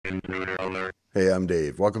Hey, I'm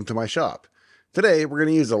Dave. Welcome to my shop. Today, we're going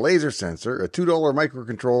to use a laser sensor, a $2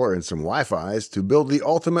 microcontroller, and some Wi-Fi's to build the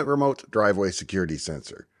ultimate remote driveway security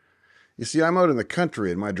sensor. You see, I'm out in the country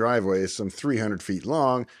and my driveway is some 300 feet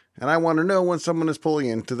long, and I want to know when someone is pulling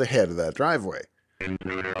into the head of that driveway.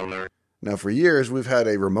 Intruder alert. Now, for years, we've had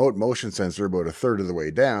a remote motion sensor about a third of the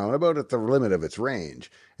way down, about at the limit of its range,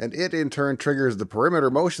 and it in turn triggers the perimeter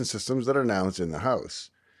motion systems that are announced in the house.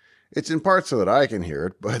 It's in part so that I can hear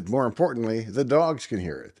it, but more importantly, the dogs can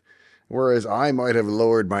hear it. Whereas I might have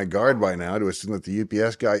lowered my guard by now to assume that the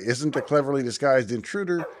UPS guy isn't a cleverly disguised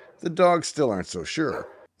intruder, the dogs still aren't so sure.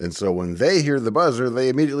 And so when they hear the buzzer, they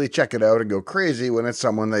immediately check it out and go crazy when it's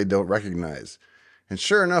someone they don't recognize. And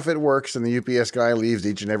sure enough, it works, and the UPS guy leaves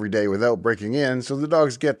each and every day without breaking in, so the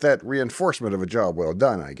dogs get that reinforcement of a job well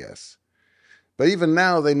done, I guess. But even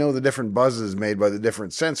now, they know the different buzzes made by the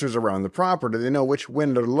different sensors around the property. They know which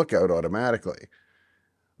window to look out automatically.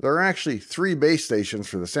 There are actually 3 base stations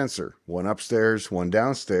for the sensor, one upstairs, one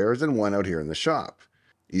downstairs, and one out here in the shop.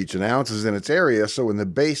 Each announces in its area, so when the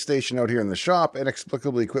base station out here in the shop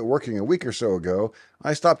inexplicably quit working a week or so ago,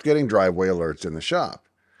 I stopped getting driveway alerts in the shop.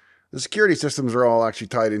 The security systems are all actually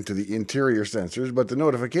tied into the interior sensors, but the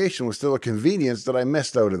notification was still a convenience that I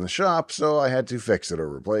missed out in the shop, so I had to fix it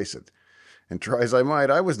or replace it. And try as I might,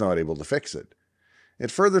 I was not able to fix it.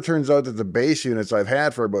 It further turns out that the base units I've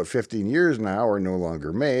had for about 15 years now are no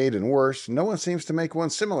longer made, and worse, no one seems to make one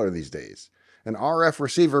similar these days. An RF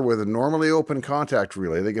receiver with a normally open contact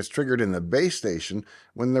relay that gets triggered in the base station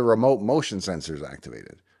when the remote motion sensor is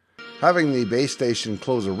activated. Having the base station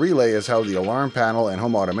close a relay is how the alarm panel and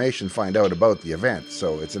home automation find out about the event,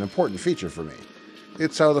 so it's an important feature for me.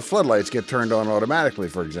 It's how the floodlights get turned on automatically,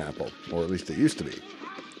 for example, or at least it used to be.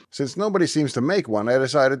 Since nobody seems to make one, I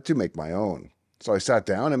decided to make my own. So I sat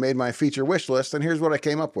down and made my feature wish list, and here's what I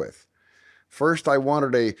came up with. First, I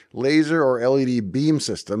wanted a laser or LED beam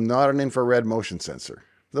system, not an infrared motion sensor.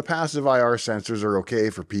 The passive IR sensors are okay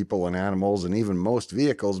for people and animals and even most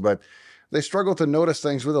vehicles, but they struggle to notice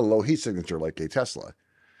things with a low heat signature like a Tesla.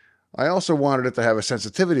 I also wanted it to have a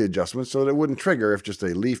sensitivity adjustment so that it wouldn't trigger if just a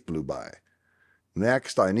leaf blew by.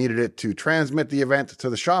 Next, I needed it to transmit the event to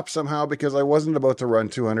the shop somehow because I wasn't about to run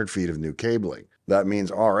 200 feet of new cabling. That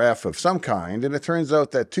means RF of some kind, and it turns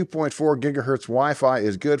out that 2.4 gigahertz Wi-Fi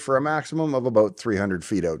is good for a maximum of about 300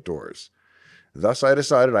 feet outdoors. Thus, I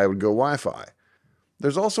decided I would go Wi-Fi.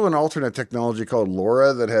 There's also an alternate technology called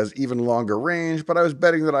LoRa that has even longer range, but I was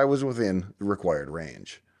betting that I was within the required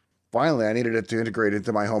range. Finally, I needed it to integrate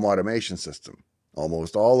into my home automation system.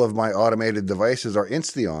 Almost all of my automated devices are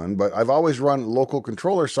Insteon, but I've always run local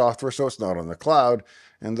controller software so it's not on the cloud,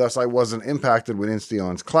 and thus I wasn't impacted when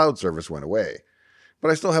Insteon's cloud service went away.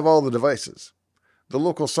 But I still have all the devices. The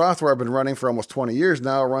local software I've been running for almost 20 years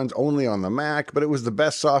now runs only on the Mac, but it was the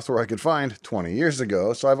best software I could find 20 years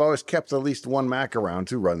ago, so I've always kept at least one Mac around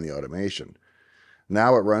to run the automation.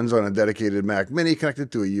 Now it runs on a dedicated Mac Mini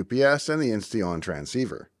connected to a UPS and the Insteon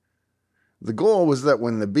transceiver. The goal was that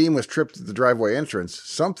when the beam was tripped at the driveway entrance,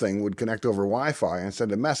 something would connect over Wi-Fi and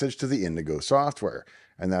send a message to the Indigo software,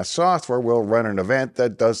 and that software will run an event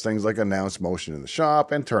that does things like announce motion in the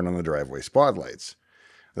shop and turn on the driveway spotlights.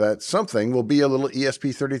 That something will be a little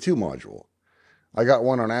ESP32 module. I got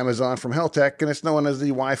one on Amazon from Heltec, and it's known as the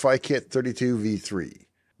Wi-Fi Kit 32v3.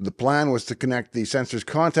 The plan was to connect the sensor's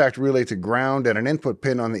contact relay to ground and an input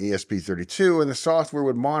pin on the ESP32, and the software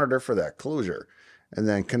would monitor for that closure, and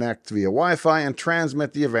then connect via Wi-Fi and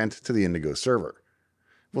transmit the event to the Indigo server.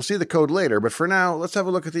 We'll see the code later, but for now, let's have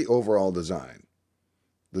a look at the overall design.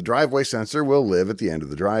 The driveway sensor will live at the end of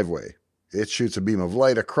the driveway. It shoots a beam of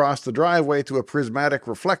light across the driveway to a prismatic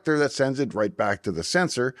reflector that sends it right back to the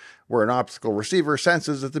sensor, where an optical receiver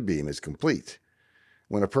senses that the beam is complete.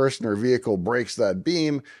 When a person or vehicle breaks that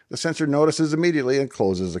beam, the sensor notices immediately and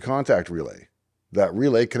closes the contact relay. That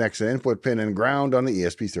relay connects an input pin and ground on the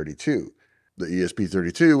ESP32. The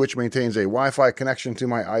ESP32, which maintains a Wi-Fi connection to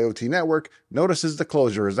my IoT network, notices the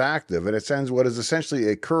closure is active, and it sends what is essentially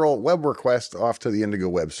a curl web request off to the Indigo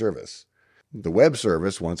web service. The web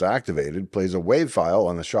service, once activated, plays a WAV file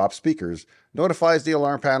on the shop speakers, notifies the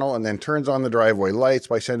alarm panel, and then turns on the driveway lights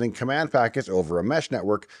by sending command packets over a mesh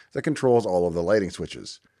network that controls all of the lighting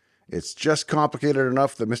switches. It's just complicated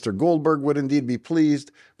enough that Mr. Goldberg would indeed be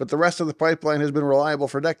pleased, but the rest of the pipeline has been reliable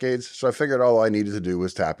for decades, so I figured all I needed to do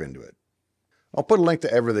was tap into it. I'll put a link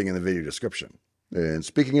to everything in the video description. And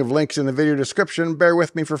speaking of links in the video description, bear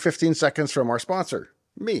with me for 15 seconds from our sponsor,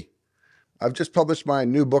 me. I've just published my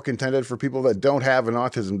new book intended for people that don't have an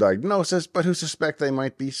autism diagnosis, but who suspect they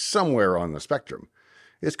might be somewhere on the spectrum.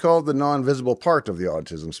 It's called The Non-Visible Part of the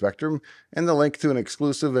Autism Spectrum, and the link to an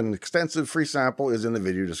exclusive and extensive free sample is in the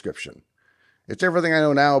video description. It's everything I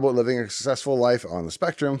know now about living a successful life on the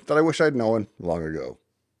spectrum that I wish I'd known long ago.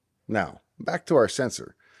 Now, back to our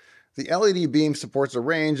sensor. The LED beam supports a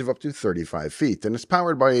range of up to 35 feet, and is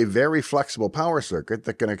powered by a very flexible power circuit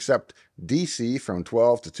that can accept DC from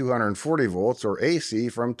 12 to 240 volts or AC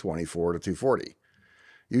from 24 to 240.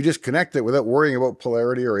 You just connect it without worrying about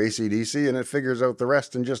polarity or AC/DC, and it figures out the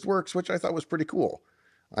rest and just works, which I thought was pretty cool.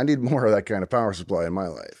 I need more of that kind of power supply in my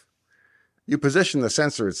life. You position the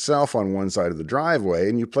sensor itself on one side of the driveway,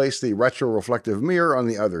 and you place the retroreflective mirror on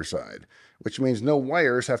the other side, which means no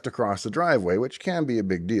wires have to cross the driveway, which can be a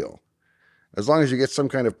big deal. As long as you get some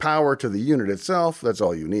kind of power to the unit itself, that's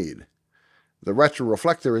all you need. The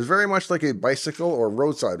retroreflector is very much like a bicycle or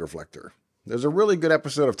roadside reflector. There's a really good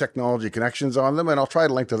episode of Technology Connections on them, and I'll try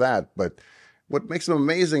to link to that, but what makes them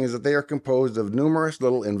amazing is that they are composed of numerous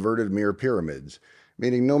little inverted mirror pyramids,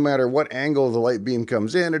 meaning no matter what angle the light beam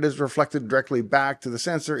comes in, it is reflected directly back to the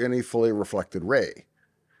sensor in a fully reflected ray.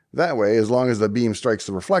 That way, as long as the beam strikes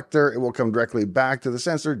the reflector, it will come directly back to the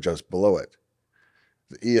sensor just below it.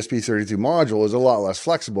 The ESP32 module is a lot less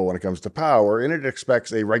flexible when it comes to power, and it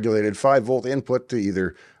expects a regulated 5-volt input to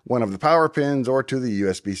either one of the power pins or to the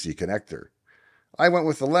USB-C connector. I went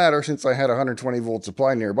with the latter since I had a 120-volt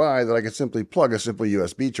supply nearby that I could simply plug a simple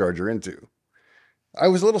USB charger into. I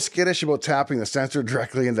was a little skittish about tapping the sensor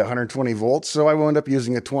directly into 120 volts, so I wound up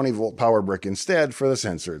using a 20-volt power brick instead for the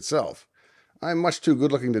sensor itself. I'm much too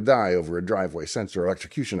good-looking to die over a driveway sensor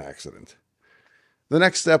electrocution accident. The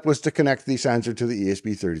next step was to connect the sensor to the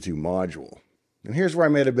ESP32 module. And here's where I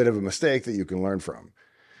made a bit of a mistake that you can learn from.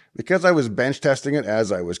 Because I was bench testing it as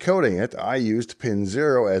I was coding it, I used pin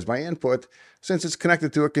 0 as my input since it's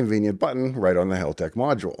connected to a convenient button right on the Heltec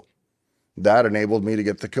module. That enabled me to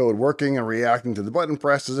get the code working and reacting to the button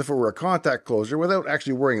press as if it were a contact closure without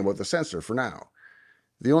actually worrying about the sensor for now.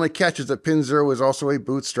 The only catch is that pin 0 is also a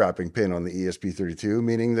bootstrapping pin on the ESP32,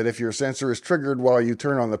 meaning that if your sensor is triggered while you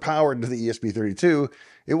turn on the power to the ESP32,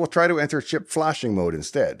 it will try to enter chip flashing mode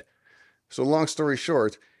instead. So long story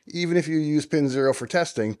short, even if you use pin 0 for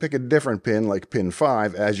testing, pick a different pin like pin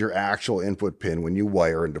 5 as your actual input pin when you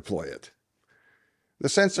wire and deploy it. The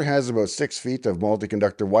sensor has about 6 feet of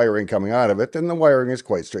multi-conductor wiring coming out of it, and the wiring is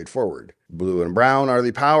quite straightforward. Blue and brown are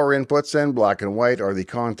the power inputs, and black and white are the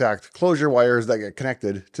contact closure wires that get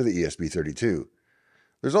connected to the ESP32.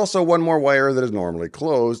 There's also one more wire that is normally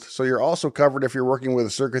closed, so you're also covered if you're working with a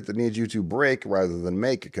circuit that needs you to break rather than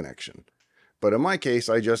make a connection. But in my case,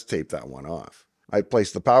 I just taped that one off. I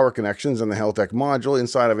placed the power connections and the Heltec module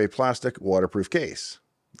inside of a plastic waterproof case.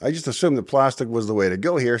 I just assumed that plastic was the way to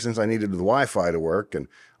go here since I needed the Wi-Fi to work, and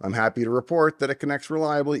I'm happy to report that it connects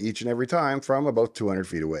reliably each and every time from about 200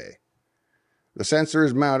 feet away. The sensor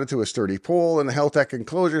is mounted to a sturdy pole, and the Heltec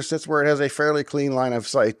enclosure sits where it has a fairly clean line of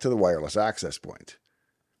sight to the wireless access point.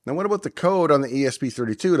 Now what about the code on the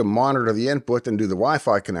ESP32 to monitor the input and do the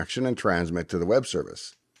Wi-Fi connection and transmit to the web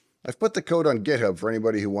service? I've put the code on GitHub for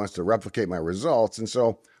anybody who wants to replicate my results, and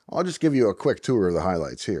so I'll just give you a quick tour of the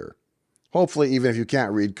highlights here. Hopefully, even if you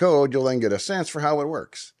can't read code, you'll then get a sense for how it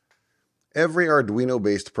works. Every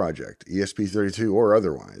Arduino-based project, ESP32 or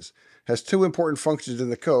otherwise, has 2 important functions in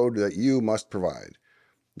the code that you must provide.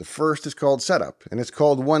 The first is called setup, and it's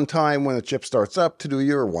called one time when the chip starts up to do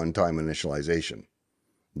your one-time initialization.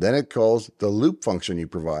 Then it calls the loop function you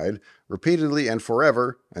provide repeatedly and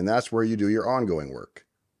forever, and that's where you do your ongoing work.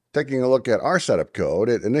 Taking a look at our setup code,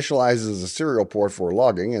 it initializes a serial port for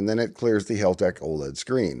logging, and then it clears the Heltec OLED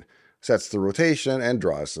screen, sets the rotation, and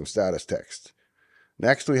draws some status text.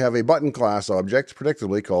 Next, we have a button class object,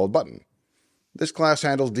 predictably called button. This class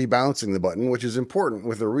handles debouncing the button, which is important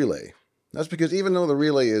with a relay. That's because even though the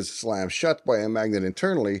relay is slammed shut by a magnet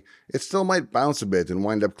internally, it still might bounce a bit and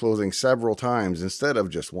wind up closing several times instead of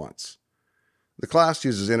just once. The class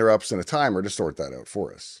uses interrupts and a timer to sort that out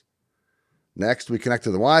for us. Next, we connect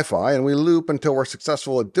to the Wi-Fi, and we loop until we're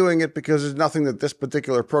successful at doing it because there's nothing that this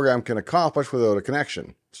particular program can accomplish without a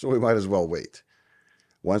connection, so we might as well wait.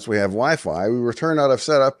 Once we have Wi-Fi, we return out of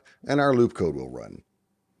setup, and our loop code will run.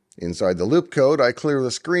 Inside the loop code, I clear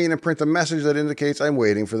the screen and print a message that indicates I'm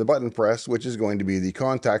waiting for the button press, which is going to be the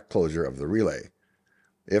contact closure of the relay.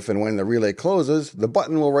 If and when the relay closes, the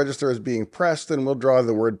button will register as being pressed, and we'll draw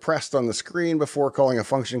the word pressed on the screen before calling a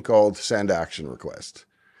function called sendActionRequest.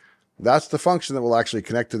 That's the function that will actually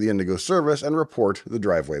connect to the Indigo service and report the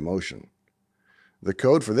driveway motion. The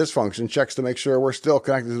code for this function checks to make sure we're still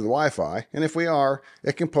connected to the Wi-Fi, and if we are,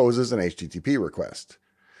 it composes an HTTP request.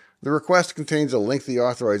 The request contains a lengthy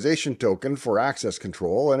authorization token for access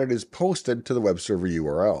control, and it is posted to the web server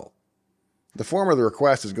URL. The form of the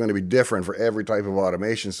request is going to be different for every type of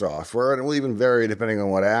automation software, and it will even vary depending on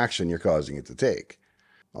what action you're causing it to take.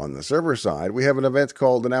 On the server side, we have an event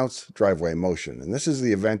called Announce Driveway Motion, and this is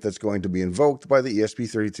the event that's going to be invoked by the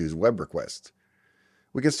ESP32's web request.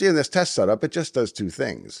 We can see in this test setup it just does two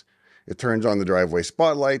things. It turns on the driveway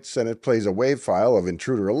spotlights, and it plays a WAV file of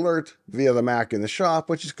intruder alert via the Mac in the shop,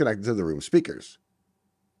 which is connected to the room speakers.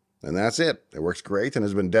 And that's it. It works great and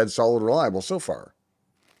has been dead solid reliable so far.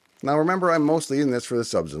 Now remember, I'm mostly in this for the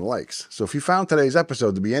subs and likes, so if you found today's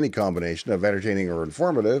episode to be any combination of entertaining or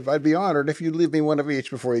informative, I'd be honored if you'd leave me one of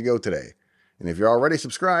each before you go today. And if you're already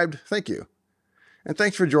subscribed, thank you. And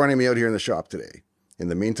thanks for joining me out here in the shop today. In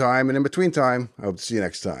the meantime and in between time, I hope to see you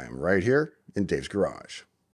next time, right here in Dave's Garage.